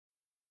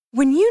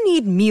When you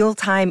need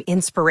mealtime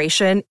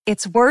inspiration,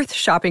 it's worth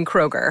shopping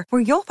Kroger,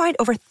 where you'll find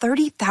over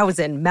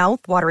 30,000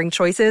 mouth-watering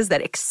choices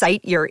that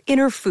excite your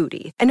inner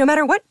foodie. And no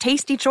matter what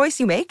tasty choice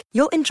you make,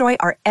 you'll enjoy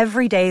our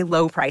everyday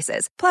low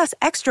prices, plus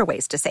extra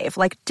ways to save,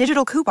 like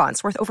digital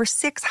coupons worth over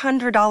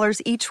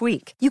 $600 each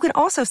week. You can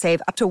also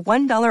save up to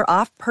 $1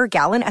 off per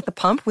gallon at the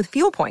pump with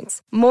fuel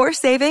points. More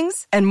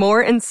savings and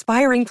more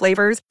inspiring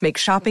flavors make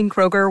shopping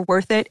Kroger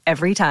worth it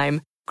every time.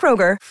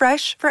 Kroger,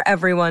 fresh for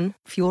everyone.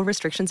 Fuel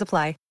restrictions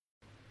apply.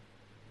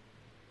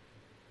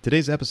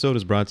 Today's episode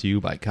is brought to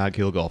you by Cog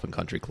Hill Golf and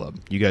Country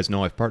Club. You guys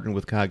know I've partnered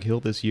with Cog Hill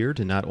this year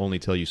to not only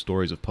tell you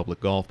stories of public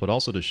golf, but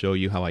also to show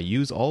you how I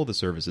use all of the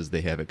services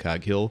they have at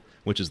Cog Hill,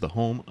 which is the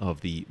home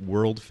of the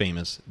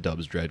world-famous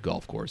Dubs Dread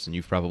Golf Course. And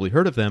you've probably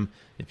heard of them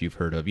if you've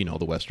heard of, the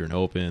Western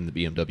Open,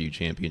 the BMW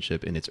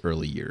Championship in its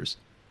early years.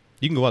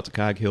 You can go out to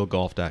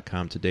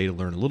coghillgolf.com today to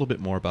learn a little bit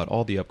more about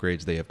all the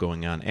upgrades they have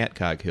going on at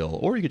Cog Hill,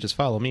 or you could just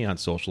follow me on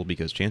social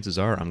because chances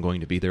are I'm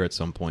going to be there at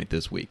some point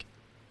this week.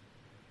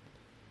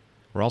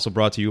 We're also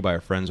brought to you by our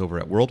friends over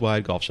at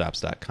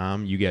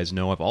WorldwideGolfShops.com. You guys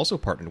know I've also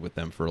partnered with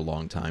them for a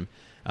long time.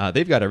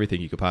 They've got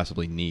everything you could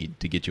possibly need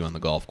to get you on the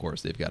golf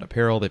course. They've got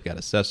apparel, they've got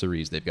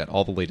accessories, they've got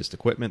all the latest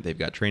equipment, they've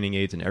got training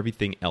aids, and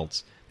everything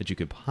else that you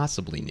could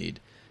possibly need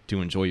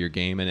to enjoy your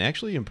game and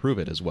actually improve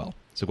it as well.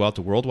 So go out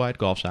to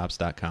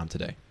WorldwideGolfShops.com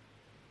today.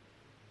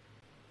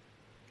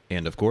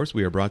 And of course,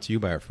 we are brought to you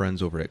by our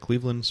friends over at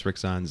Cleveland,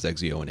 Srixon,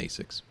 XXIO, and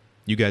ASICS.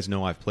 You guys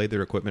know I've played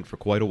their equipment for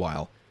quite a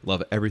while,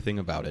 love everything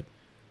about it.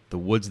 The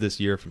woods this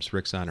year from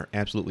Srixon are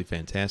absolutely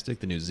fantastic,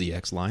 the new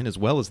ZX line, as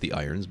well as the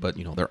irons, but,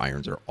 their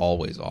irons are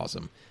always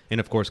awesome. And,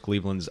 of course,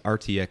 Cleveland's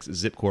RTX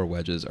Zipcore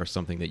wedges are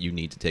something that you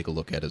need to take a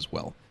look at as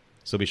well.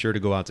 So be sure to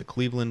go out to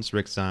Cleveland,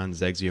 Srixon,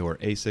 XXIO, or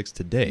ASICS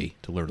today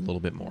to learn a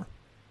little bit more.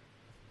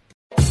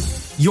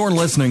 You're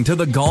listening to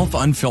the Golf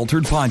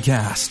Unfiltered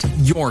Podcast,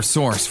 your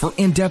source for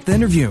in-depth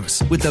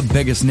interviews with the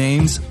biggest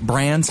names,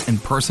 brands,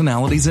 and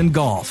personalities in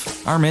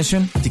golf. Our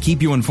mission? To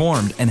keep you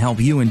informed and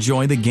help you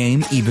enjoy the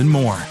game even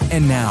more.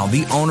 And now,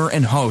 the owner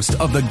and host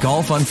of the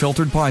Golf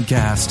Unfiltered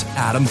Podcast,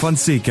 Adam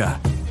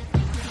Fonseca.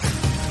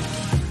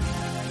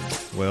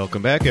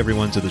 Welcome back,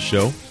 everyone, to the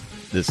show.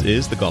 This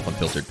is the Golf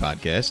Unfiltered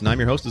Podcast, and I'm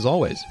your host, as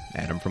always,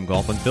 Adam from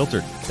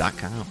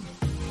GolfUnfiltered.com.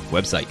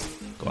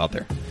 Website. Go out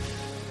there.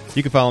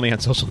 You can follow me on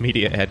social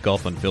media at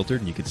Golf Unfiltered,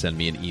 and you can send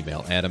me an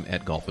email,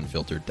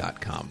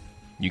 adam@golfunfiltered.com.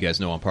 You guys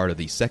know I'm part of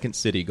the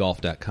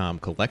SecondCityGolf.com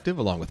collective,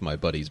 along with my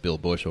buddies Bill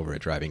Bush over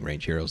at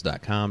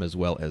DrivingRangeHeroes.com, as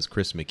well as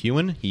Chris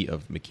McEwen, he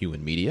of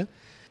McEwen Media.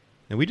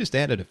 And we just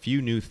added a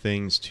few new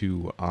things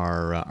to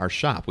our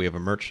shop. We have a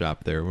merch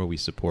shop there where we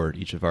support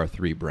each of our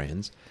three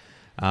brands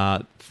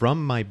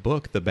from my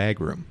book, The Bag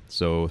Room.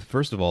 So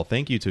first of all,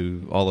 thank you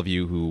to all of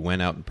you who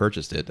went out and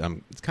purchased it.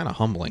 It's kind of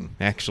humbling,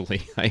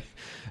 actually.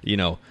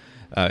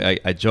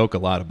 I joke a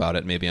lot about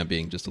it. Maybe I'm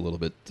being just a little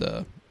bit,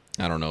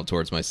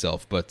 towards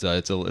myself. But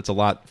it's a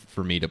lot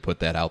for me to put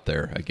that out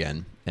there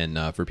again and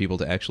for people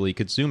to actually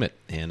consume it.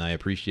 And I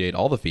appreciate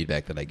all the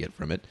feedback that I get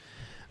from it.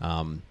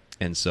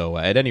 And so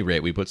at any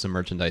rate, we put some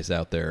merchandise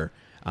out there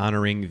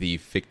honoring the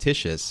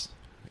fictitious,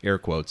 air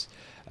quotes,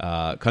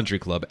 country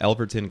club,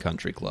 Elverton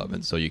Country Club.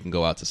 And so you can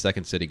go out to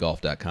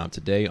SecondCityGolf.com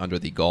today under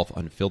the Golf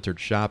Unfiltered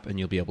shop, and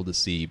you'll be able to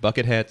see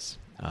bucket hats,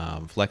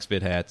 flex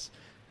fit hats,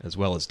 as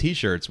well as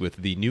T-shirts with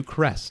the new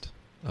crest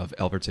of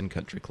Elverton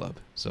Country Club.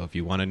 So if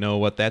you want to know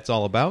what that's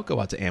all about, go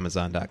out to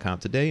Amazon.com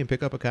today and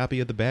pick up a copy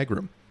of The Bag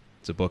Room.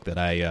 It's a book that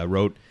I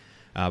wrote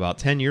about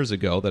 10 years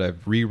ago that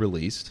I've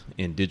re-released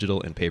in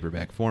digital and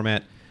paperback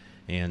format.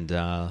 And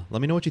let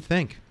me know what you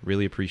think.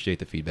 Really appreciate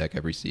the feedback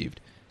I've received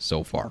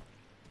so far.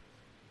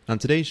 On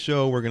today's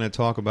show, we're going to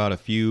talk about a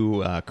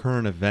few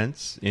current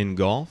events in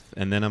golf,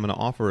 and then I'm going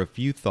to offer a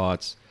few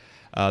thoughts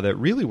that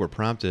really were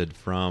prompted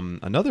from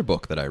another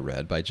book that I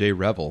read by Jay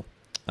Revel.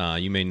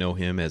 You may know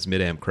him as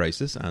Mid-Am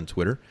Crisis on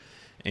Twitter.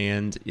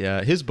 And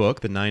his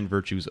book, The 9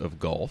 Virtues of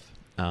Golf,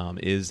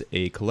 is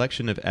a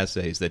collection of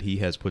essays that he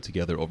has put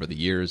together over the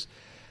years.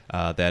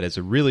 That is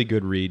a really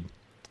good read.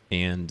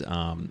 And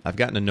I've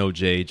gotten to know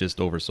Jay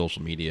just over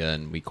social media,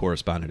 and we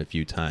corresponded a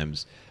few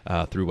times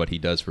through what he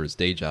does for his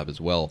day job as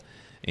well.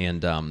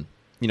 And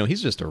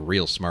he's just a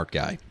real smart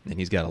guy, and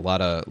he's got a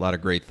lot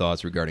of great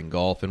thoughts regarding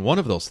golf. And one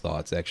of those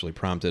thoughts actually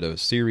prompted a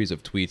series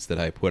of tweets that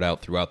I put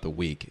out throughout the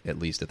week, at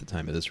least at the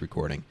time of this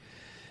recording.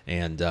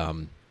 And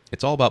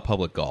it's all about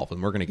public golf,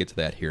 and we're going to get to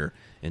that here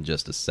in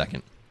just a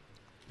second.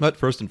 But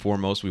first and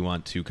foremost, we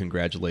want to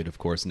congratulate, of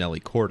course, Nelly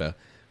Korda,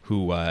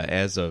 who,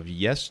 as of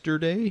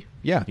yesterday,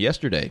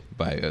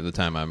 by the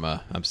time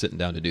I'm sitting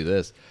down to do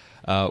this,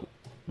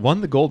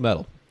 won the gold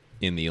medal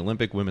in the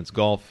Olympic women's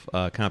golf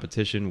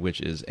competition, which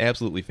is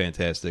absolutely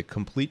fantastic.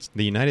 Completes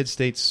the United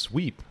States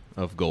sweep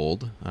of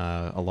gold,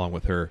 along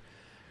with her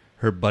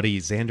buddy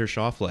Xander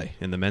Schauffele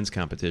in the men's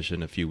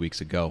competition a few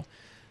weeks ago.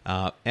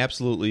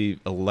 Absolutely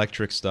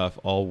electric stuff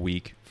all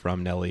week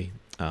from Nelly.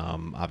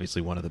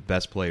 Obviously one of the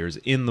best players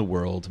in the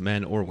world,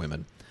 men or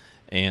women.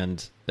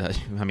 And,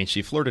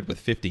 she flirted with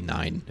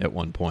 59 at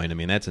one point.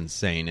 That's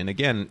insane. And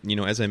again,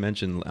 as I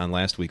mentioned on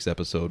last week's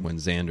episode when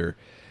Xander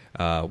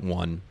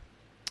won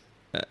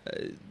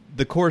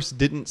the course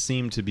didn't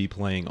seem to be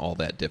playing all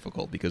that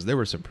difficult because there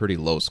were some pretty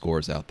low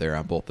scores out there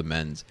on both the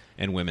men's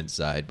and women's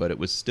side, but it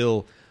was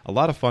still a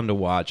lot of fun to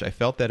watch. I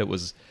felt that it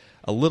was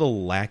a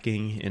little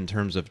lacking in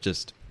terms of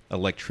just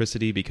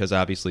electricity because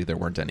obviously there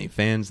weren't any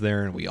fans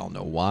there, and we all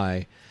know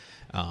why.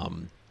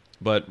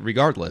 But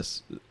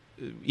regardless,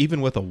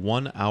 even with a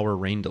 1 hour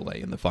rain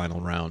delay in the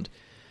final round,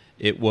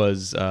 it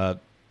was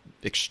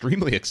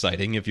extremely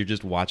exciting if you're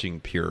just watching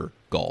pure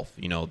golf.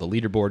 You know, the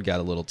leaderboard got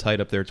a little tight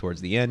up there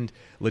towards the end.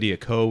 Lydia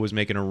Ko was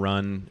making a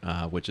run,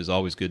 which is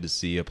always good to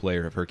see a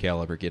player of her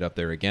caliber get up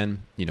there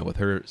again, you know, with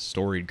her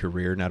storied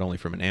career, not only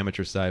from an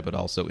amateur side, but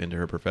also into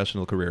her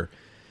professional career.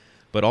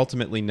 But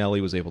ultimately, Nelly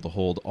was able to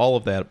hold all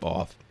of that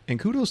off. And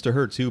kudos to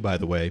her, too, by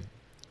the way.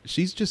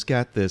 She's just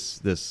got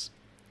this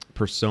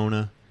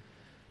persona,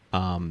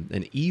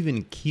 an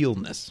even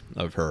keelness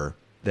of her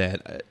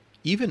that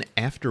even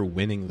after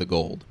winning the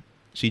gold,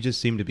 she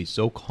just seemed to be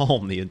so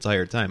calm the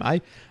entire time.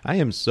 I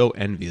am so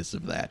envious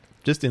of that,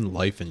 just in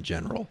life in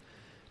general.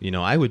 You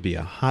know, I would be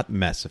a hot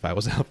mess if I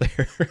was out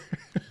there.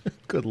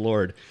 Good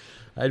Lord.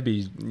 I'd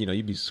be, you know,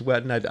 you'd be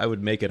sweating. I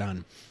would make it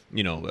on,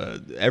 you know,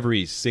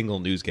 every single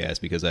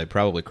newscast because I'd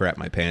probably crap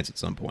my pants at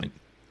some point.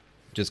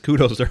 Just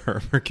kudos to her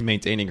for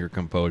maintaining her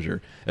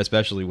composure,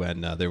 especially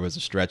when there was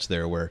a stretch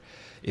there where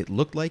it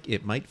looked like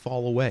it might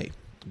fall away.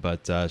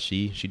 But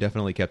she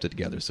definitely kept it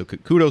together. So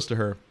kudos to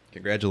her.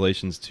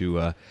 Congratulations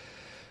to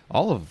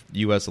all of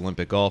U.S.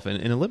 Olympic golf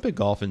and Olympic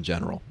golf in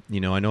general. You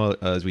know, I know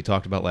as we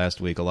talked about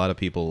last week, a lot of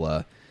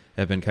people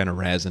have been kind of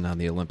razzing on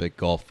the Olympic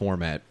golf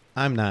format.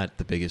 I'm not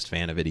the biggest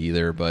fan of it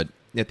either, but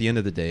at the end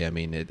of the day, I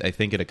mean, I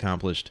think it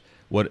accomplished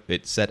what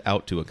it set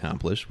out to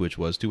accomplish, which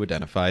was to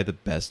identify the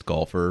best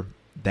golfer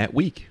that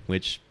week,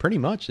 which pretty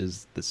much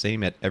is the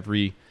same at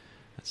every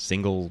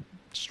single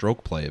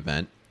stroke play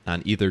event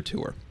on either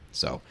tour.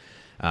 So,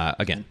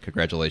 again,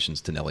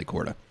 congratulations to Nelly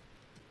Korda.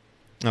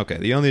 Okay,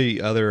 the only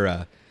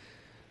other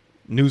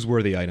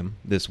newsworthy item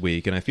this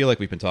week, and I feel like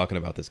we've been talking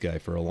about this guy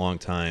for a long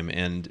time,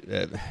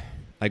 and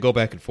I go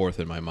back and forth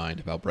in my mind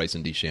about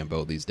Bryson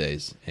DeChambeau these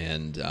days.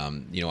 And,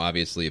 you know,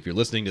 obviously, if you're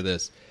listening to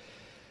this,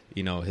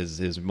 you know,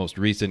 his most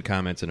recent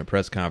comments in a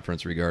press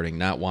conference regarding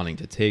not wanting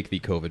to take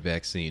the COVID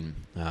vaccine,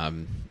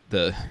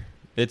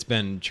 it's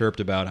been chirped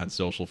about on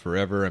social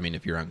forever. I mean,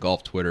 if you're on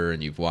golf Twitter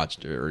and you've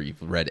watched or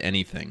you've read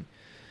anything,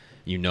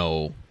 you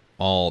know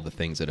all the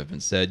things that have been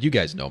said. You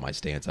guys know my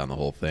stance on the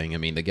whole thing. I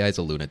mean, the guy's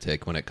a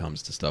lunatic when it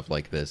comes to stuff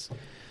like this.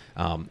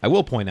 I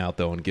will point out,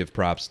 though, and give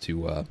props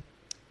to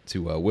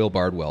Will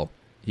Bardwell.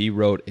 He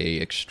wrote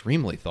a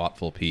extremely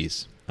thoughtful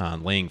piece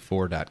on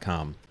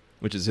laying4.com,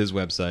 which is his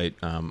website,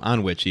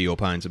 on which he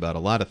opines about a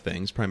lot of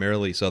things,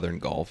 primarily Southern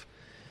golf,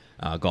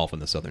 golf in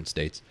the Southern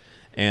states.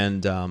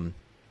 And,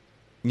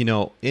 you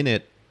know, in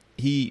it,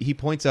 he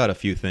points out a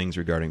few things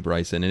regarding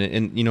Bryson.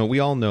 And, you know, we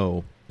all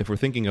know, if we're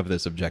thinking of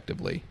this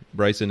objectively,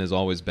 Bryson has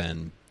always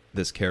been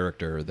this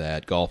character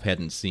that golf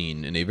hadn't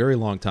seen in a very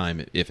long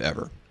time, if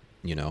ever,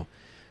 you know.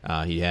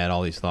 He had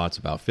all these thoughts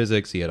about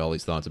physics. He had all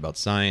these thoughts about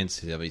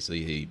science.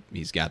 Obviously,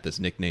 he's got this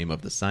nickname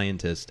of the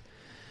scientist.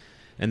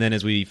 And then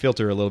as we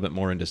filter a little bit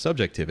more into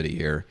subjectivity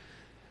here,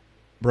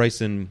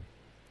 Bryson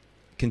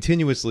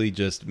continuously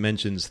just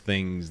mentions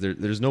things.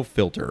 There's no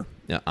filter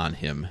on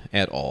him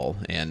at all.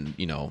 And,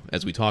 you know,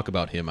 as we talk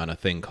about him on a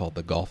thing called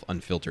the Golf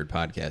Unfiltered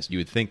podcast, you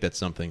would think that's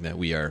something that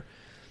we are,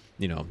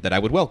 you know, that I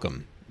would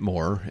welcome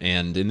more.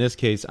 And in this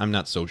case, I'm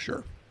not so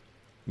sure.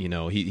 You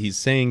know, he's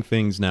saying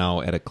things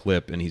now at a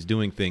clip, and he's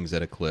doing things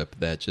at a clip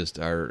that just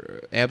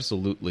are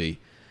absolutely,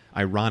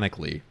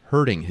 ironically,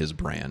 hurting his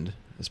brand,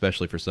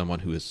 especially for someone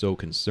who is so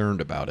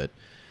concerned about it.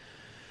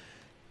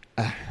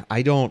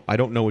 I don't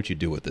know what you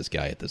do with this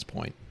guy at this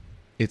point.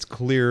 It's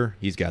clear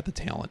he's got the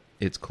talent.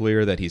 It's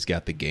clear that he's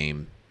got the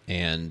game.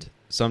 And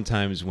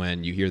sometimes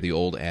when you hear the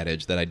old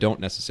adage that I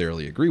don't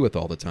necessarily agree with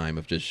all the time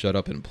of just shut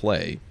up and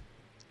play,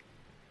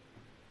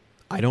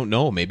 I don't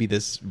know. Maybe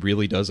this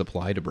really does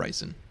apply to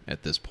Bryson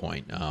at this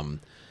point.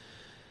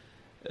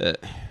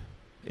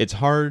 It's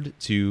hard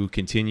to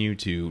continue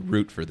to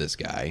root for this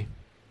guy,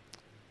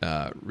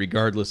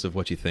 regardless of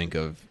what you think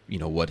of, you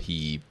know, what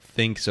he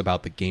thinks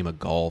about the game of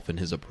golf and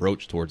his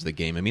approach towards the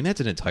game. I mean, that's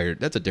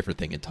a different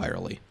thing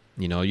entirely.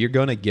 You know, you're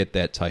going to get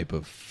that type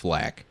of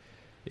flack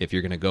if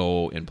you're going to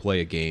go and play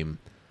a game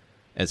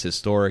as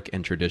historic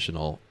and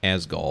traditional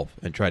as golf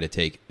and try to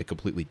take a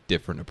completely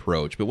different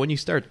approach. But when you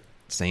start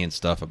saying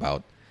stuff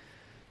about,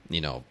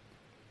 you know,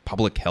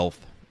 public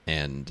health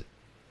and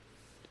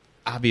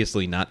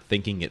obviously not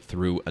thinking it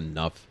through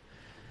enough,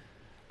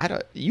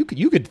 you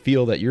could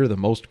feel that you're the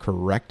most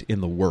correct in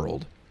the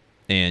world,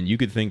 and you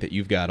could think that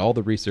you've got all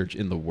the research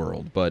in the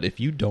world, but if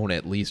you don't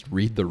at least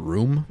read the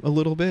room a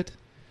little bit,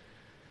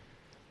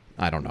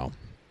 I don't know.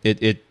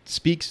 It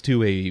speaks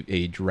to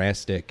a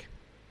drastic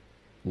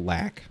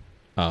lack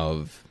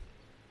of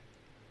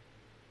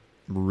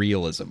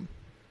realism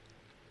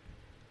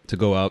to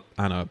go out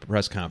on a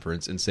press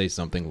conference and say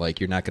something like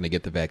you're not going to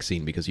get the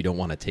vaccine because you don't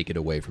want to take it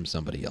away from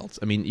somebody else.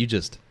 I mean,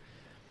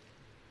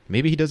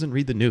 maybe he doesn't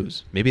read the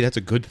news. Maybe that's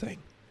a good thing.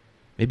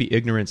 Maybe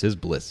ignorance is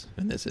bliss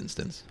in this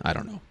instance. I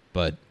don't know.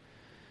 But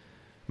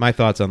my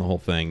thoughts on the whole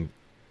thing,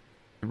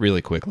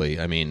 really quickly,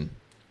 I mean,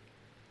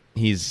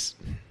 he's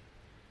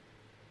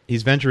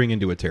venturing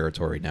into a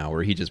territory now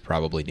where he just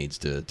probably needs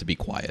to be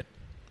quiet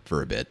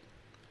for a bit.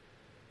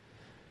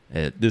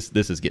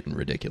 This is getting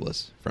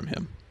ridiculous from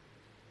him.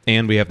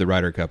 And we have the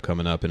Ryder Cup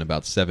coming up in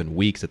about 7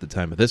 weeks at the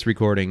time of this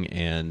recording,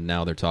 and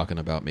now they're talking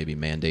about maybe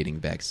mandating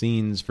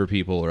vaccines for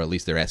people, or at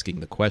least they're asking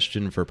the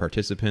question for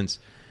participants.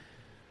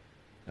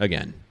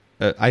 Again,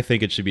 I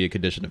think it should be a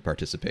condition of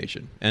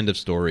participation. End of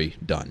story,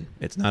 done.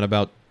 It's not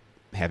about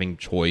having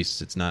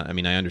choice. It's not, I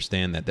mean, I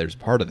understand that there's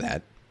part of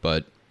that,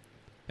 but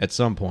at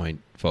some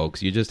point,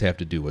 folks, you just have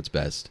to do what's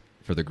best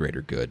for the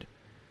greater good.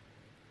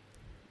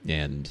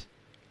 And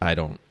I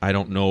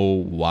don't know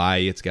why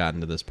it's gotten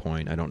to this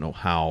point. I don't know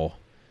how.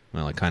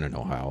 Well, I kind of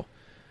know how.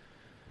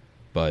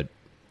 But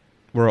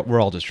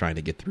we're all just trying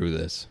to get through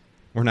this.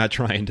 We're not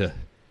trying to,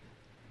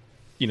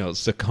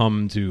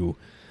 succumb to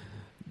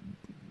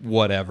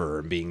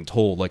whatever, being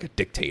told like a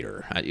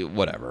dictator.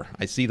 Whatever.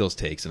 I see those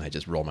takes and I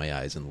just roll my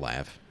eyes and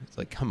laugh. It's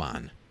like, come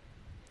on.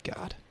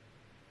 God.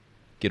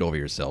 Get over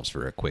yourselves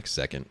for a quick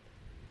second.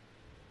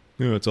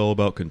 It's all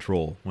about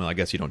control. Well, I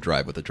guess you don't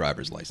drive with a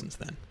driver's license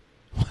then.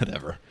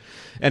 Whatever.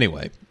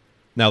 Anyway,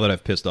 now that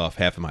I've pissed off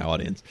half of my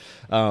audience,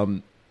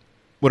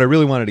 what I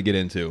really wanted to get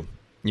into,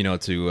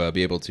 to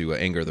be able to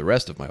anger the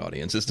rest of my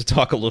audience, is to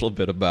talk a little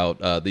bit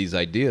about these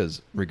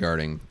ideas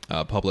regarding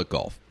public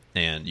golf.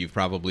 And you've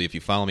probably, if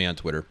you follow me on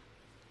Twitter,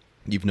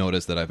 you've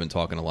noticed that I've been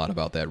talking a lot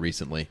about that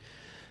recently,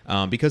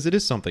 because it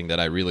is something that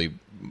I really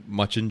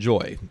much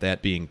enjoy,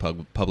 that being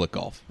public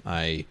golf.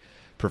 I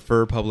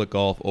prefer public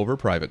golf over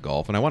private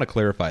golf, and I want to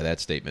clarify that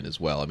statement as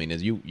well. I mean,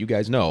 as you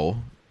guys know,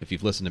 if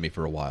you've listened to me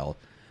for a while,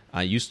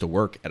 I used to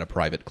work at a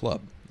private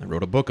club. I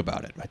wrote a book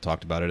about it. I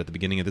talked about it at the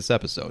beginning of this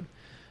episode.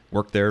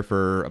 Worked there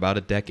for about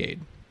a decade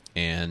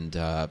and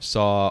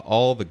saw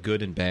all the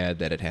good and bad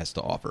that it has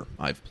to offer.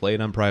 I've played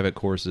on private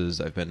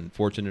courses. I've been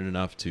fortunate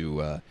enough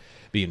to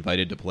be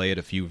invited to play at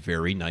a few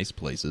very nice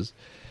places.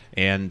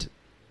 And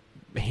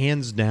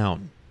hands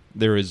down,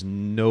 there is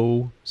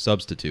no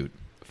substitute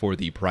for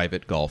the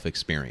private golf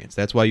experience.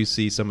 That's why you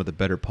see some of the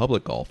better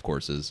public golf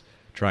courses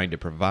trying to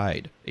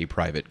provide a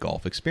private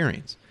golf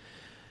experience.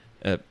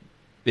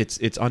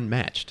 It's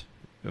unmatched.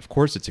 Of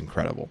course it's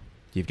incredible.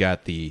 You've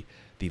got the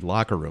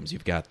locker rooms,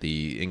 you've got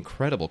the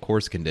incredible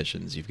course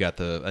conditions, you've got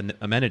the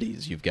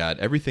amenities, you've got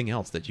everything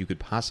else that you could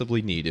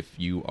possibly need if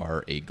you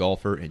are a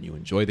golfer and you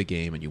enjoy the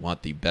game and you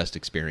want the best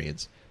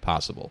experience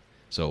possible.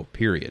 So,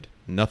 period.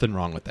 Nothing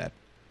wrong with that.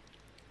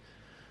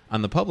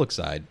 On the public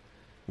side,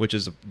 which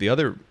is the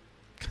other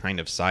kind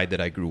of side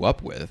that I grew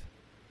up with,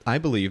 I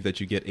believe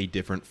that you get a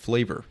different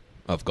flavor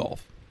of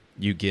golf.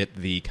 You get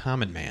the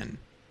common man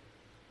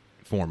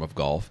form of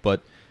golf,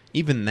 but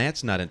even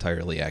that's not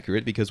entirely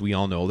accurate, because we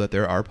all know that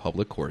there are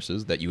public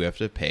courses that you have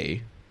to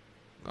pay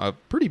a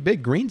pretty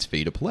big greens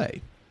fee to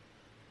play.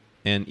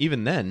 And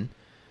even then,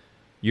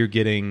 you're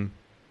getting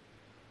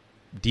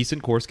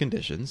decent course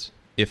conditions,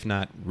 if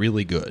not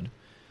really good.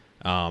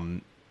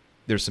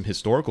 There's some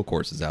historical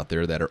courses out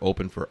there that are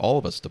open for all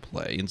of us to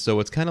play. And so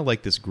it's kind of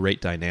like this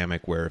great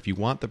dynamic where if you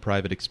want the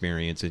private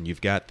experience and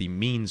you've got the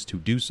means to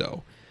do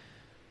so,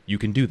 you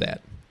can do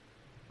that.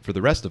 For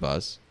the rest of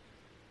us,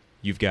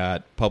 you've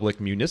got public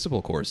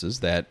municipal courses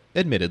that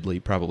admittedly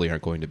probably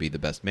aren't going to be the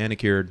best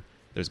manicured.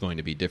 There's going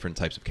to be different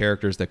types of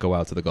characters that go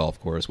out to the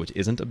golf course, which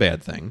isn't a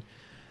bad thing.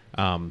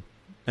 And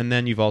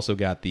then you've also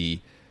got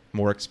the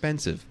more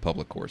expensive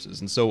public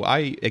courses. And so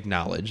I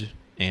acknowledge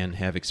and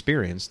have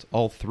experienced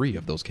all three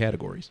of those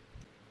categories.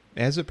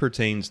 As it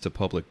pertains to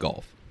public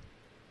golf,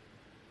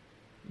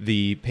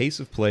 the pace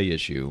of play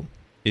issue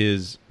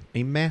is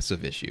a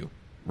massive issue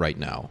right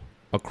now,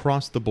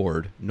 across the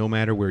board, no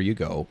matter where you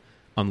go,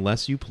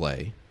 unless you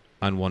play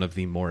on one of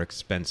the more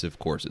expensive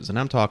courses. And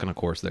I'm talking a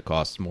course that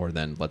costs more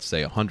than, let's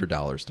say,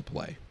 $100 to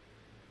play.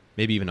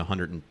 Maybe even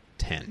 $110.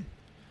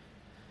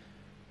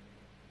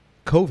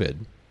 COVID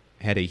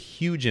had a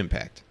huge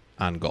impact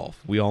on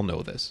golf. We all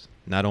know this.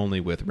 Not only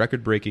with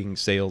record-breaking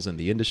sales in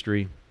the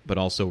industry, but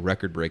also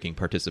record-breaking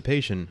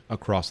participation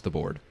across the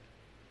board.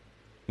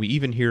 We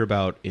even hear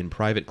about in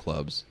private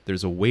clubs,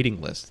 there's a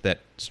waiting list that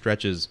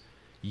stretches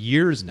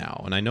years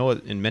now. And I know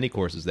in many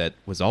courses that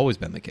was always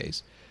been the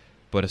case.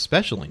 But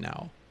especially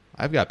now,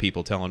 I've got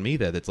people telling me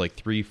that it's like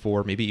 3,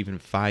 4, maybe even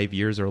 5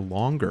 years or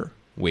longer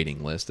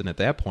waiting list. And at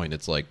that point,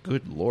 it's like,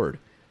 good Lord,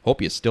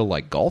 hope you still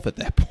like golf at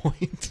that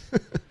point.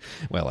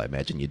 Well, I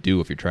imagine you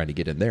do if you're trying to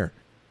get in there.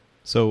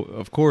 So,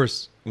 of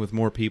course, with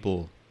more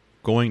people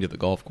going to the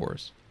golf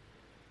course,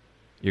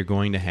 you're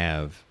going to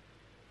have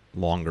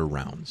longer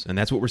rounds. And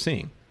that's what we're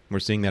seeing. We're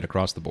seeing that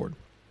across the board.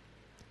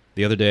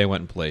 The other day I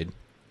went and played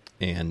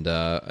and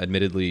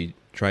admittedly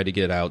tried to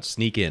get out,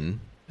 sneak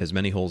in as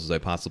many holes as I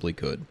possibly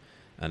could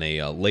on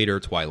a later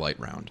twilight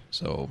round.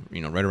 So,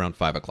 right around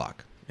 5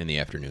 o'clock in the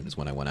afternoon is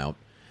when I went out.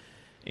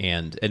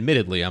 And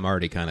admittedly, I'm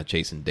already kind of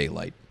chasing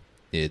daylight.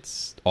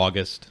 It's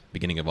August,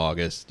 beginning of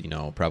August,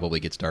 probably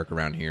gets dark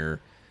around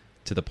here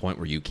to the point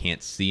where you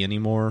can't see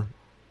anymore.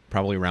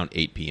 probably around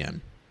 8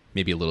 p.m.,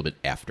 maybe a little bit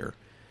after.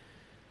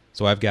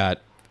 So I've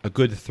got a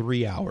good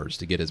 3 hours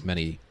to get as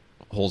many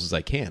holes as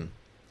I can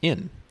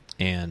in.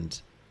 And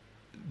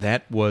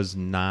that was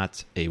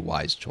not a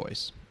wise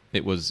choice.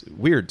 It was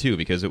weird, too,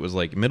 because it was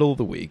like middle of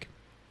the week.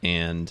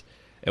 And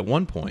at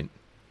one point,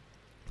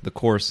 the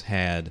course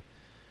had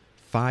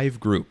 5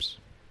 groups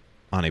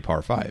on a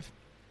par 5.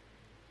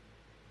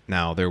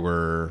 Now, there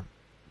were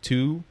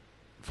 2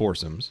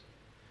 foursomes,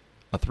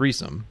 a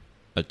threesome,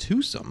 a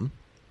twosome,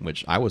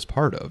 which I was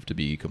part of, to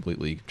be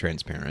completely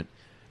transparent,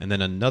 and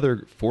then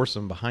another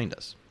foursome behind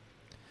us.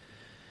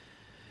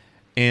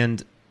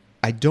 And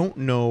I don't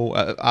know,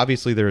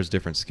 obviously there's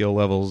different skill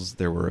levels.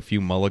 There were a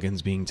few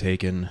mulligans being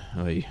taken.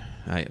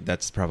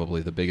 That's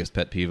probably the biggest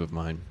pet peeve of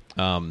mine,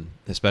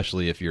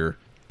 especially if you're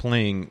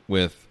playing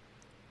with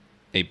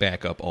a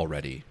backup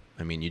already.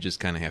 I mean, you just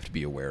kind of have to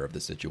be aware of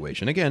the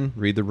situation. Again,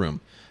 read the room.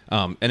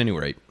 At any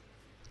rate,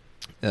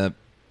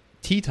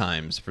 tee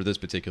times for this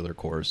particular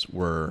course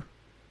were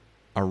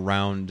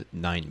around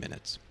 9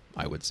 minutes,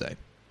 I would say.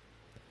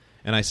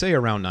 And I say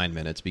around 9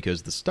 minutes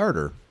because the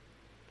starter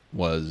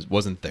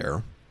wasn't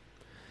there.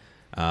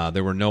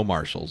 There were no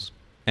marshals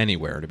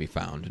anywhere to be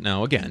found.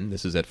 Now, again,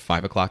 this is at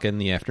 5 o'clock in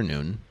the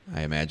afternoon.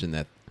 I imagine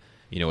that,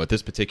 at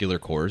this particular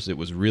course, it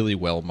was really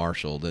well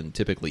marshaled and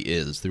typically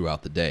is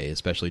throughout the day,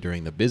 especially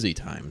during the busy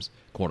times,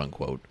 quote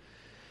unquote.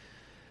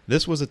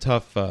 This was a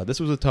tough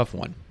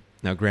one.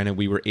 Now, granted,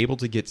 we were able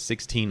to get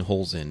 16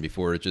 holes in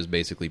before it just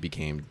basically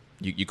became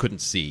you couldn't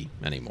see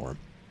anymore.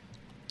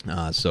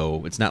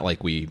 So it's not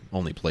like we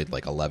only played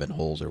like 11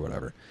 holes or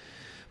whatever.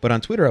 But on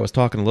Twitter, I was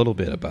talking a little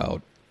bit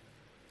about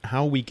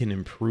how we can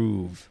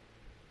improve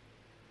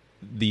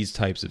these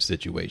types of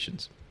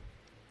situations.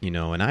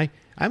 And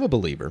I'm a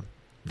believer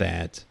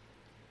that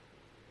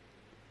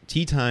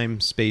tee time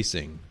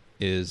spacing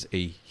is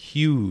a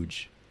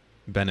huge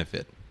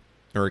benefit,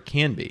 or it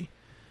can be,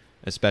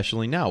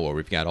 especially now where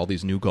we've got all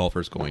these new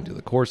golfers going to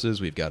the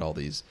courses. We've got all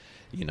these,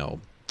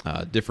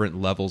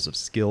 different levels of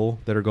skill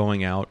that are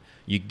going out.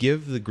 You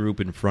give the group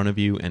in front of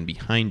you and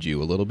behind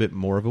you a little bit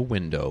more of a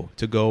window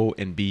to go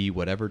and be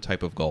whatever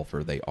type of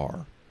golfer they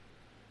are.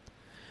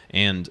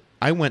 And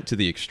I went to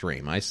the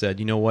extreme. I said,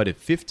 you know what, if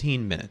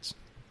 15 minutes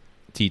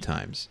tee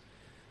times,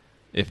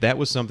 if that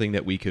was something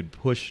that we could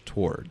push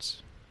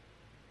towards,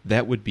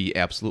 that would be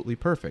absolutely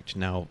perfect.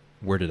 Now,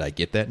 where did I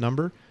get that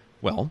number?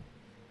 Well,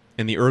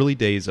 in the early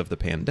days of the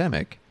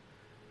pandemic,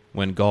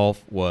 when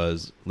golf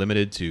was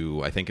limited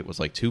to, I think it was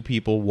like 2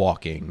 people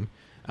walking,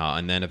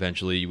 and then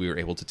eventually we were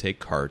able to take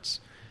carts,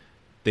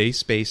 they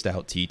spaced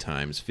out tee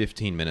times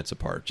 15 minutes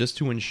apart just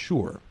to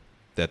ensure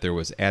that there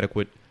was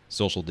adequate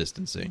social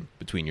distancing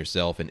between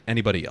yourself and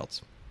anybody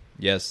else.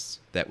 Yes,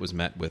 that was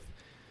met with,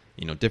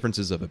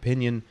 differences of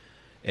opinion.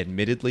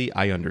 Admittedly,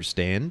 I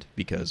understand,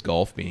 because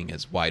golf being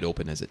as wide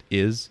open as it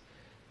is,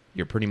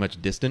 you're pretty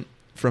much distant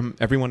from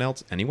everyone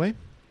else anyway.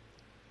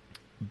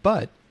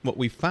 But what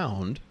we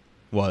found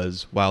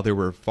was, while there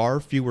were far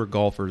fewer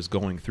golfers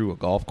going through a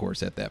golf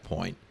course at that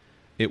point,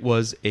 it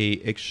was a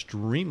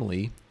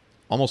extremely,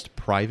 almost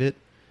private,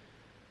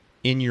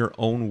 in your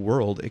own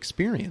world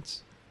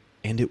experience.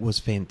 And it was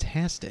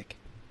fantastic.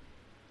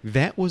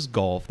 That was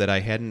golf that I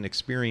hadn't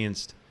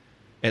experienced,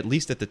 at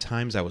least at the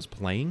times I was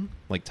playing,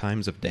 like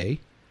times of day.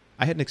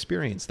 I hadn't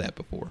experienced that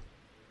before.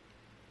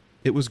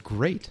 It was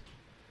great.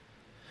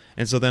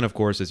 And so then, of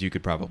course, as you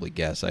could probably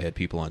guess, I had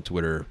people on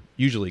Twitter,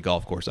 usually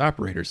golf course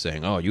operators,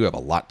 saying, oh, you have a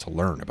lot to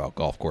learn about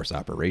golf course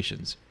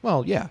operations.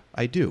 Well, yeah,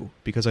 I do,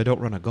 because I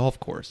don't run a golf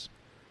course.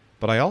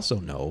 But I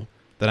also know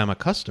that I'm a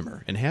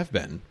customer and have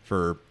been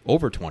for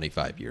over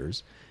 25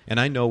 years, and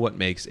I know what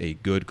makes a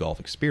good golf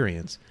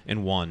experience.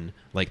 And one,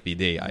 like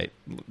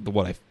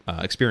what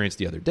I experienced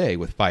the other day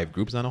with 5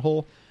 groups on a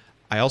hole,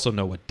 I also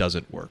know what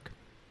doesn't work.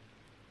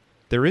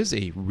 There is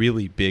a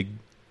really big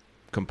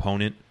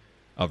component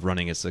of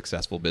running a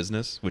successful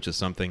business, which is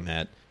something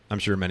that I'm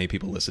sure many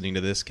people listening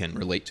to this can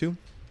relate to.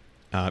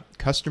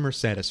 Customer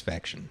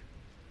satisfaction.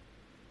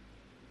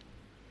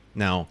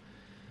 Now,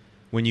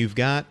 when you've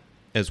got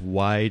as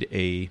wide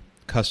a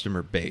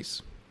customer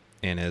base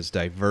and as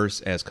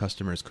diverse as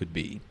customers could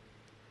be,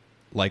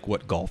 like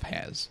what golf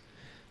has,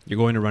 you're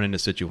going to run into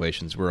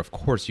situations where, of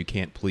course, you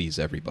can't please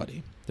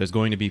everybody. There's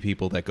going to be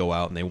people that go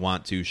out and they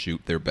want to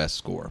shoot their best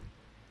score.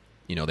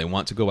 They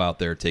want to go out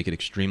there, take it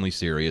extremely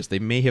serious. They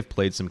may have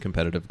played some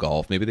competitive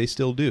golf. Maybe they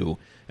still do.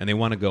 And they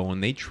want to go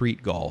and they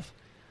treat golf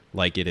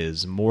like it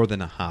is more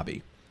than a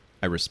hobby.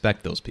 I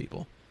respect those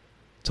people.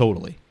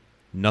 Totally.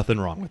 Nothing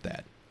wrong with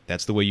that.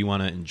 That's the way you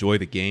want to enjoy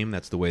the game.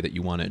 That's the way that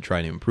you want to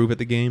try to improve at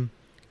the game.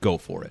 Go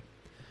for it.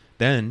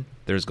 Then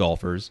there's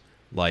golfers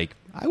like,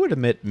 I would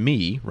admit,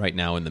 me right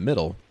now in the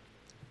middle,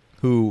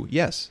 who,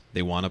 yes,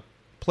 they want to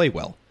play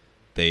well.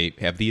 They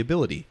have the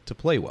ability to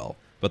play well.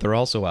 But they're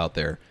also out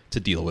there to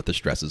deal with the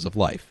stresses of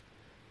life.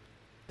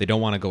 They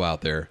don't want to go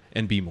out there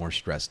and be more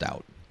stressed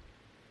out.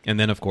 And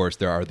then, of course,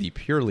 there are the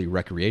purely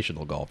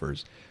recreational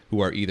golfers who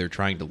are either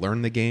trying to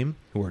learn the game,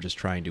 who are just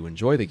trying to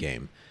enjoy the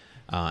game,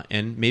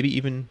 and maybe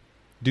even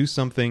do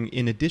something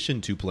in addition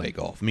to play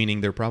golf,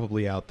 meaning they're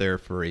probably out there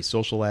for a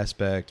social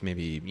aspect,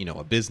 maybe,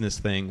 a business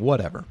thing,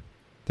 whatever.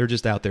 They're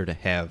just out there to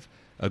have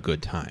a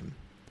good time.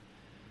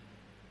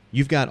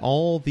 You've got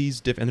all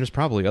these different, and there's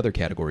probably other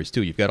categories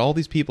too. You've got all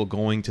these people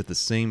going to the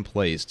same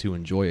place to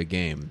enjoy a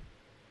game,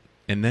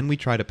 and then we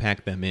try to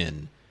pack them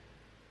in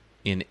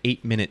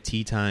 8-minute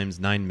tee times,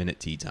 9-minute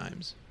tee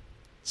times.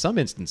 Some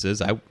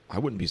instances, I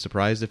wouldn't be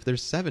surprised if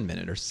there's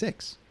 7-minute or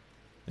 6,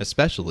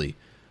 especially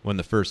when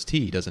the first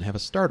tee doesn't have a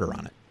starter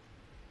on it.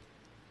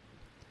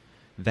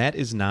 That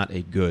is not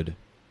a good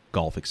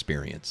golf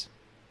experience.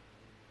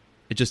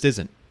 It just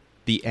isn't.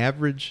 The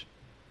average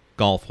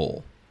golf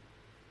hole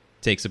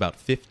takes about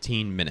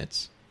 15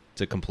 minutes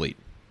to complete.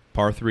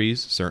 Par 3s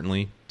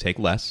certainly take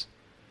less.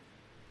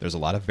 There's a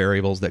lot of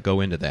variables that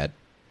go into that.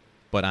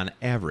 But on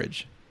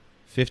average,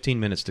 15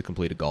 minutes to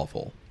complete a golf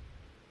hole.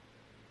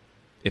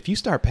 If you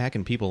start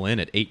packing people in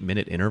at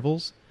 8-minute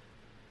intervals,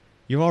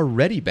 you're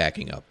already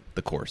backing up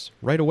the course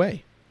right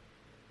away.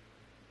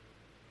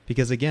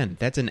 Because again,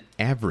 that's an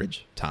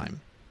average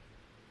time.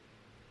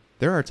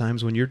 There are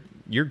times when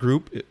your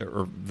group,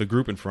 or the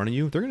group in front of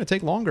you, they're going to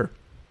take longer.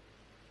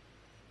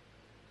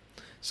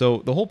 So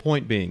the whole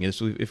point being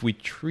is, if we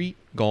treat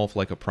golf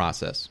like a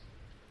process,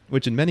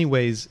 which in many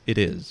ways it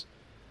is,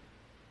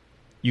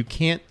 you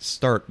can't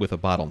start with a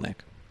bottleneck.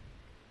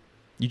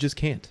 You just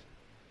can't.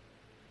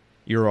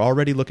 You're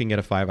already looking at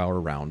a 5-hour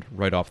round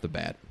right off the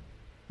bat,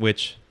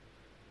 which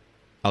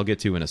I'll get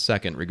to in a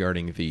second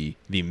regarding the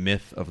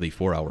myth of the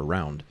 4-hour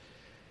round.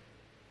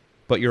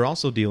 But you're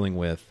also dealing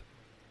with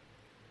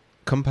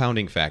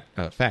compounding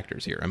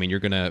factors here. I mean, you're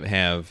going to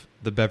have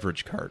the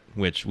beverage cart,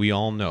 which we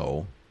all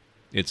know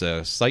it's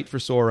a sight for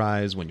sore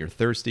eyes when you're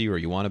thirsty or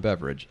you want a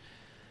beverage.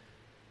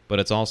 But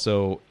it's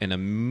also an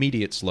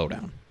immediate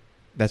slowdown.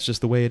 That's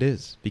just the way it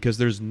is, because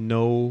there's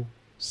no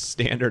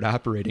standard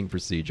operating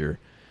procedure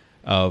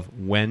of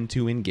when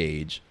to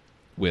engage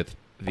with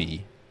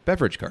the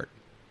beverage cart.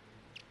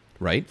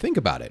 Right? Think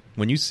about it.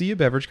 When you see a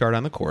beverage cart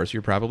on the course,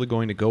 you're probably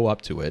going to go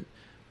up to it.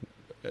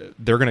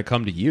 They're going to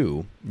come to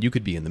you. You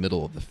could be in the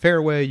middle of the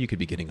fairway. You could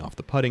be getting off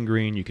the putting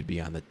green. You could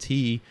be on the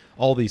tee.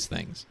 All these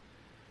things.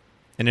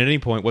 And at any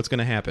point, what's going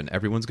to happen?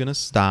 Everyone's going to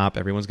stop.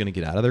 Everyone's going to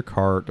get out of their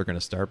cart. They're going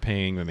to start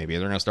paying. Maybe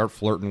they're going to start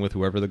flirting with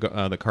whoever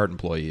the cart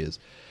employee is.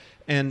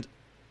 And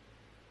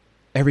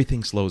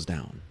everything slows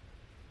down.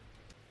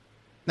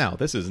 Now,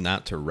 this is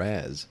not to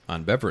razz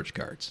on beverage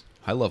carts.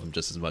 I love them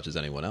just as much as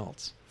anyone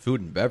else.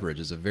 Food and beverage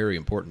is a very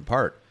important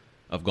part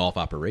of golf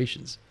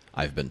operations,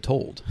 I've been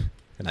told,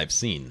 and I've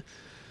seen.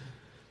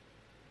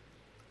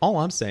 All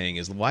I'm saying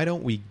is, why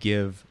don't we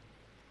give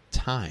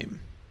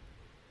time,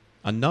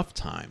 enough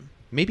time,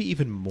 maybe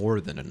even more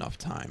than enough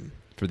time,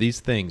 for these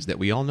things that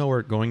we all know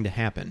are going to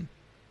happen.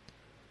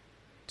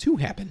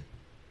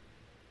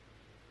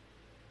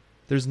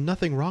 There's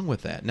nothing wrong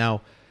with that.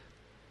 Now,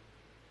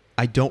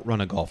 I don't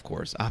run a golf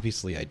course.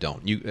 Obviously, I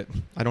don't.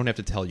 I don't have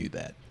to tell you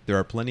that. There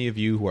are plenty of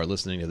you who are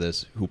listening to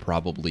this who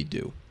probably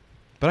do.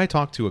 But I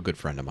talked to a good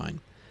friend of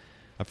mine,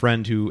 a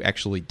friend who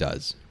actually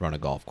does run a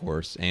golf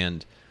course.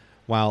 And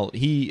while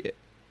he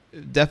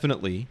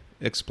definitely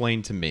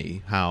explained to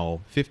me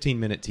how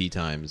 15-minute tee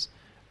times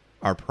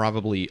are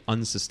probably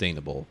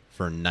unsustainable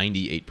for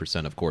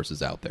 98% of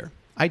courses out there,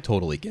 I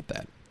totally get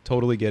that.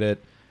 Totally get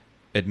it.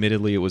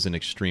 Admittedly, it was an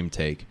extreme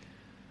take.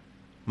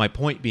 My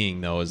point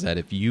being, though, is that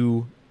if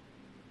you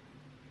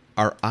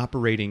are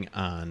operating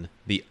on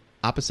the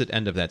opposite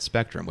end of that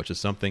spectrum, which is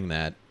something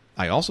that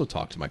I also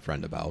talked to my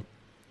friend about,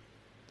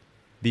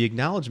 the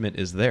acknowledgement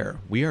is there.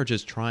 We are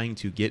just trying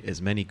to get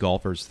as many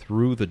golfers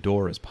through the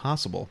door as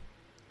possible,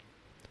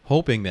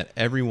 hoping that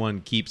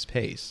everyone keeps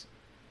pace,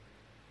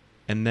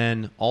 and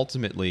then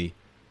ultimately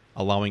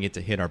allowing it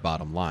to hit our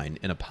bottom line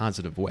in a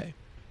positive way.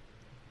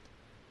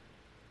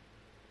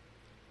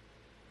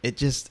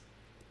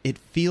 It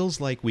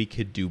feels like we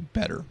could do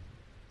better.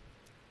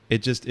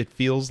 It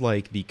feels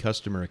like the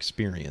customer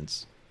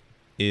experience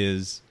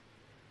is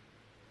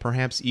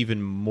perhaps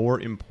even more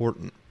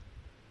important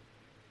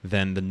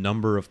than the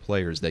number of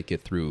players that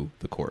get through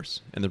the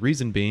course. And the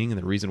reason being,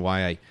 and the reason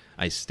why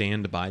I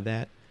stand by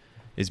that,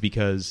 is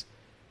because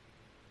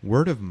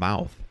word of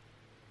mouth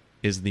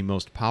is the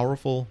most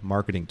powerful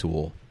marketing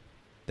tool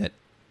that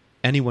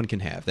anyone can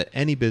have, that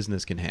any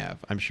business can have.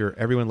 I'm sure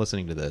everyone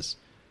listening to this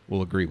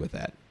will agree with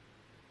that.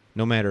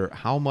 No matter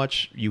how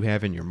much you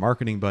have in your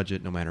marketing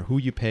budget, no matter who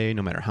you pay,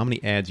 no matter how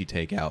many ads you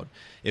take out,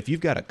 if you've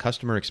got a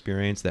customer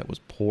experience that was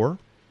poor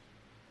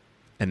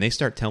and they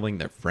start telling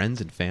their friends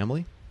and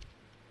family,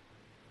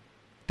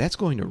 that's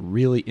going to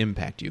really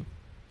impact you.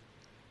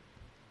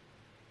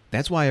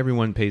 That's why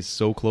everyone pays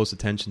so close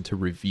attention to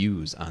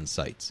reviews on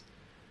sites.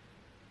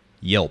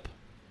 Yelp,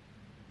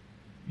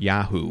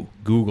 Yahoo,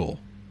 Google,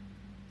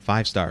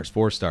 5 stars,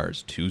 4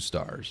 stars, 2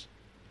 stars.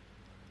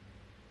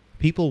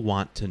 People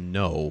want to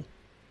know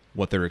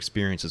what their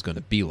experience is going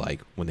to be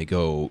like when they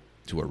go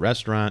to a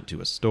restaurant,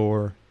 to a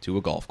store, to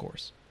a golf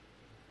course.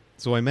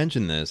 So I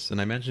mentioned this,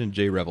 and I mentioned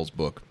Jay Revell's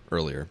book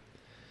earlier,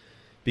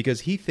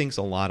 because he thinks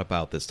a lot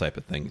about this type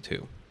of thing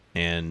too.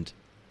 And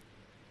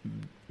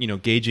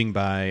gauging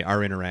by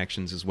our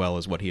interactions as well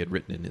as what he had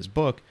written in his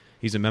book,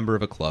 he's a member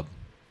of a club,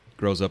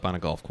 grows up on a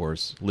golf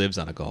course, lives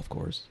on a golf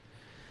course.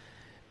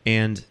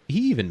 And he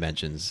even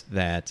mentions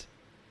that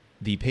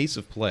the pace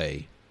of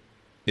play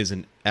is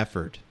an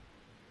effort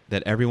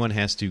that everyone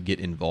has to get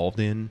involved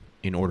in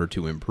order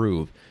to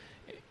improve.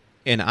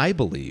 And I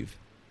believe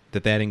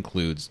that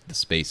includes the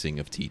spacing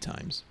of tee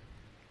times.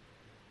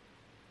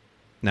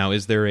 Now,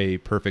 is there a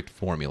perfect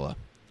formula?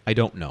 I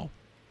don't know.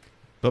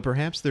 But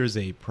perhaps there's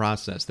a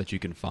process that you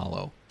can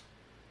follow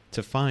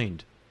to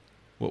find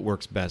what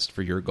works best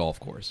for your golf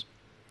course.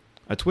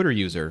 A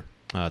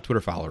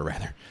Twitter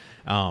follower,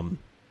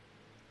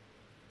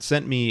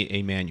 sent me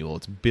a manual.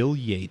 It's Bill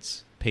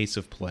Yates Pace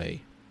of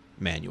Play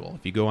Manual.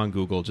 If you go on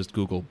Google, just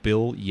Google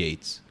Bill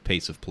Yates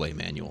Pace of Play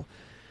Manual.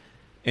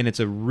 And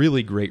it's a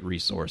really great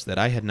resource that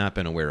I had not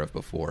been aware of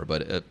before,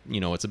 but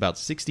it's about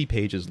 60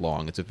 pages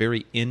long. It's a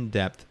very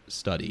in-depth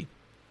study,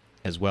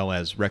 as well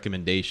as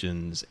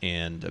recommendations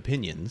and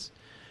opinions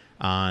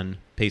on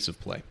pace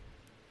of play.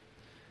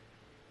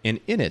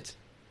 And in it,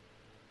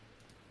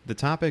 the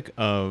topic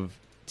of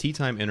tee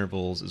time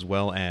intervals, as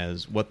well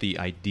as what the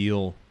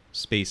ideal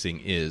spacing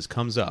is,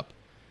 comes up.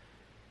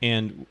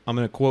 And I'm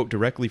going to quote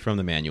directly from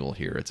the manual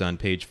here. It's on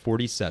page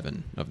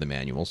 47 of the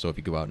manual, so if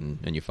you go out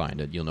and you find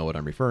it, you'll know what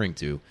I'm referring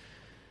to.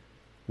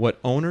 What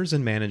owners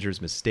and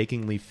managers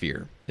mistakenly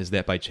fear is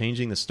that by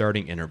changing the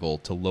starting interval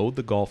to load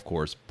the golf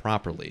course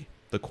properly,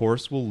 the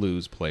course will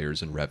lose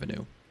players and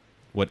revenue.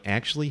 What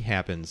actually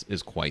happens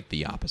is quite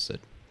the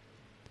opposite.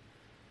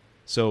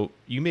 So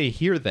you may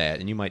hear that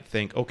and you might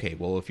think, okay,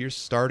 well, if you're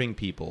starting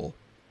people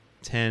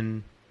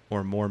 10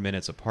 or more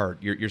minutes apart,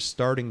 you're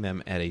starting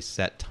them at a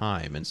set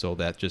time, and so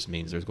that just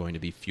means there's going to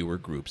be fewer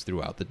groups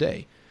throughout the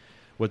day.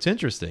 What's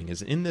interesting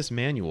is in this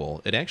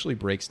manual, it actually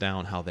breaks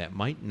down how that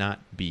might not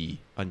be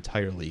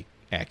entirely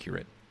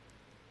accurate.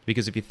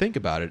 Because if you think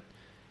about it,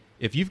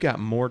 if you've got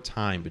more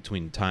time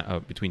between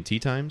tee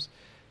times,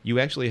 you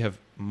actually have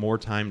more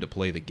time to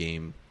play the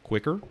game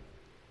quicker.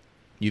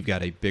 You've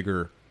got a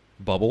bigger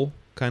bubble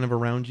kind of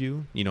around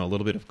you, a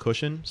little bit of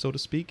cushion, so to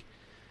speak.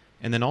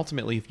 And then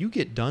ultimately, if you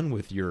get done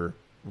with your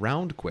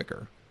round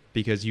quicker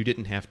because you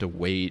didn't have to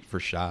wait for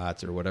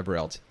shots or whatever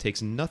else, it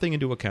takes nothing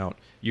into account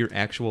your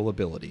actual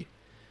ability.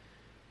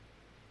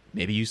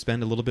 Maybe you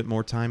spend a little bit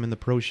more time in the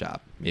pro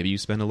shop. Maybe you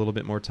spend a little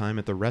bit more time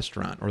at the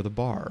restaurant or the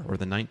bar or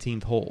the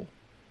 19th hole.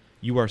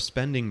 You are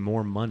spending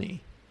more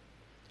money,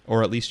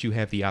 or at least you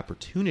have the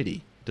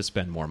opportunity to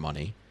spend more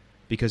money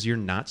because you're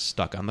not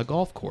stuck on the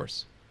golf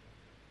course.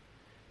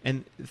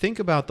 And think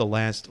about the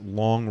last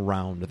long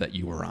round that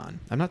you were on.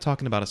 I'm not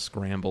talking about a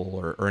scramble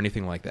or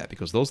anything like that,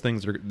 because those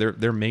things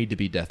they're made to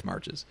be death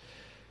marches.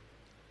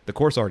 The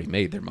course already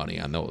made their money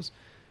on those.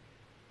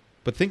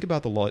 But think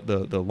about the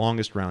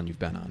longest round you've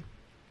been on.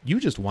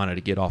 You just wanted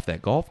to get off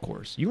that golf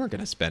course. You weren't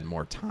going to spend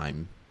more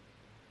time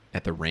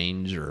at the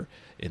range or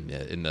in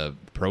the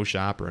pro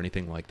shop or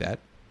anything like that.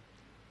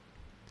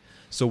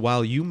 So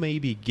while you may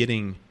be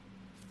getting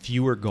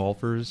fewer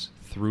golfers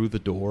through the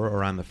door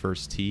or on the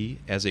first tee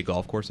as a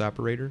golf course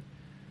operator,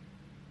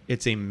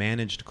 it's a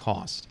managed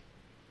cost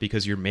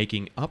because you're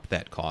making up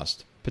that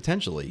cost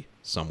potentially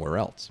somewhere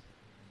else.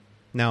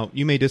 Now,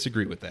 you may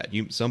disagree with that.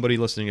 Somebody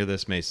listening to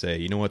this may say,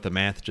 you know what, the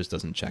math just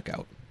doesn't check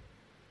out.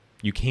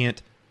 You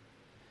can't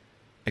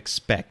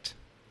expect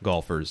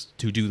golfers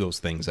to do those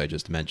things I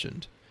just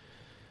mentioned.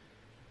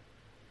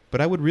 But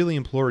I would really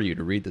implore you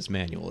to read this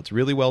manual. It's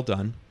really well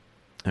done.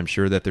 I'm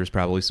sure that there's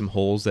probably some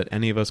holes that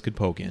any of us could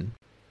poke in.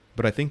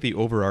 But I think the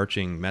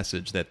overarching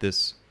message that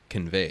this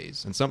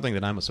conveys, and something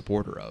that I'm a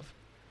supporter of,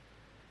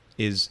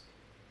 is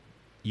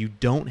you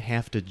don't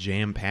have to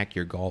jam-pack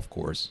your golf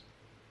course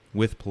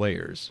with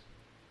players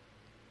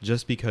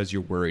just because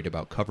you're worried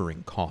about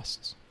covering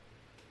costs.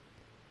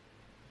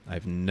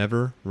 I've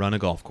never run a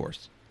golf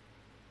course,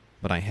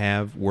 but I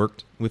have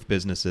worked with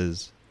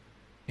businesses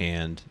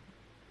and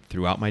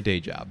throughout my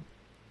day job,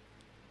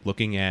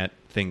 looking at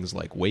things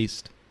like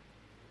waste,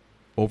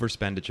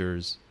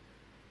 overspenditures,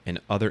 and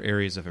other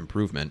areas of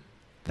improvement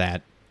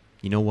that,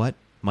 you know what,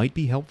 might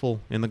be helpful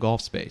in the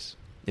golf space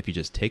if you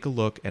just take a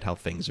look at how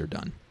things are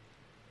done.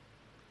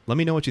 Let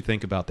me know what you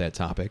think about that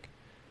topic.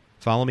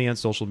 Follow me on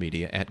social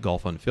media at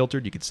Golf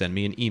Unfiltered. You can send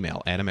me an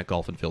email,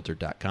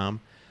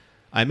 adam@golfunfiltered.com.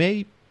 I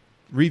may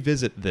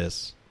revisit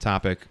this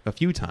topic a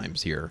few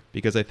times here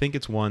because I think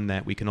it's one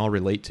that we can all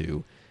relate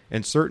to,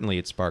 and certainly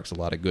it sparks a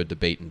lot of good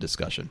debate and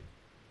discussion.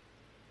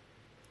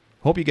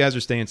 Hope you guys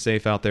are staying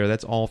safe out there.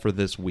 That's all for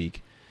this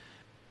week.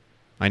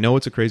 I know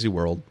it's a crazy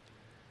world.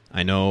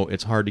 I know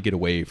it's hard to get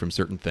away from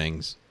certain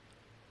things.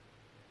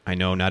 I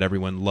know not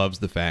everyone loves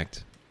the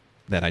fact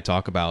that I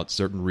talk about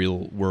certain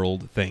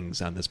real-world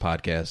things on this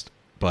podcast,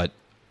 but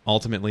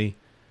ultimately,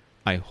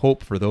 I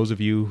hope for those of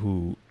you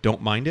who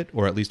don't mind it,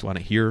 or at least want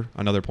to hear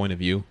another point of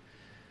view,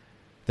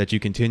 that you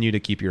continue to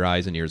keep your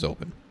eyes and ears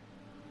open.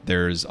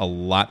 There's a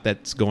lot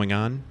that's going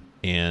on,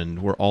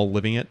 and we're all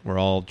living it. We're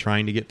all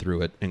trying to get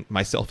through it, and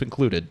myself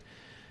included,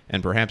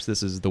 and perhaps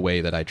this is the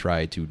way that I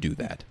try to do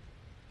that.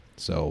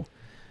 So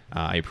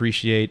I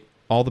appreciate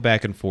all the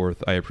back and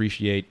forth. I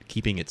appreciate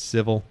keeping it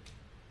civil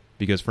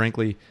because,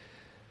 frankly,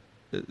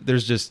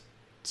 there's just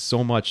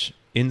so much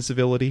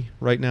incivility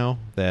right now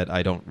that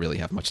I don't really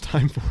have much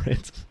time for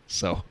it.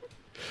 So,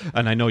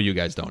 and I know you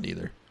guys don't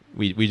either.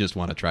 We just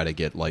want to try to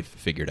get life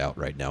figured out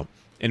right now,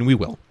 and we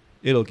will.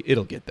 It'll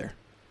get there.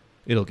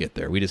 It'll get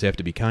there. We just have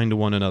to be kind to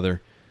one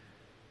another,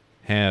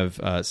 have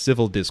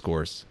civil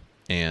discourse,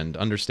 and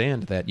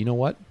understand that, you know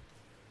what?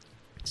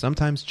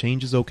 Sometimes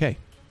change is okay.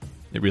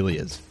 It really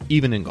is,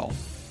 even in golf.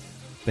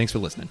 Thanks for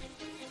listening.